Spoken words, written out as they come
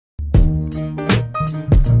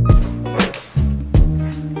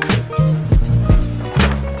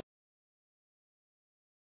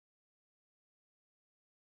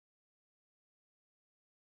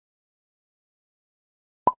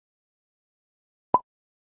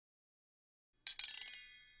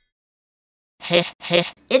Hey,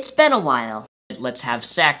 it's been a while. Let's have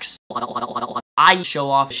sex. I show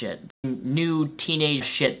off shit. New teenage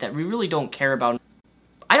shit that we really don't care about.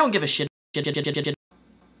 I don't give a shit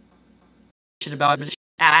about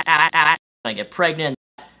I get pregnant.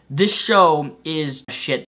 This show is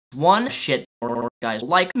shit. One shit guys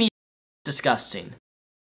like me. Disgusting.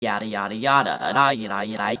 Yada yada yada yada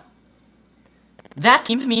yada. That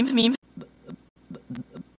meme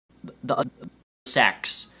the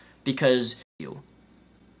sex because you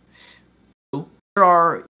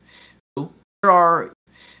are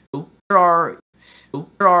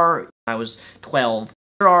I was 12.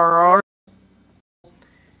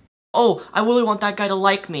 Oh, I really want that guy to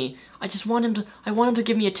like me. I want him to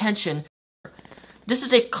give me attention. This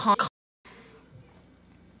is a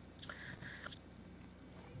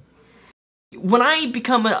when I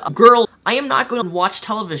become a girl, I am not going to watch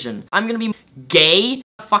television. I'm going to be gay,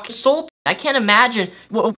 fucking salty. I can't imagine.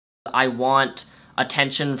 Well, I want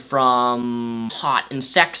attention from hot and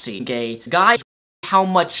sexy gay guys. How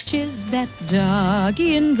much is that dog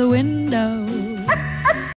in the window?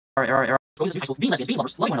 Being lesbians, being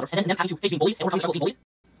lovers, loving one another, and then having to face being bullied and overcoming struggle being bullied.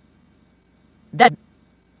 That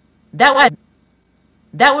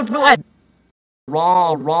would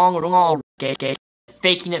wrong. Gay.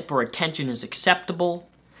 Faking it for attention is acceptable,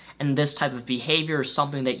 and this type of behavior is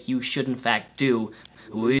something that you should in fact do.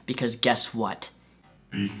 Because guess what?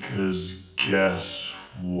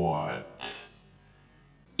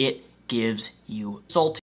 It gives you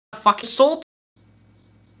salty. Fucking salt.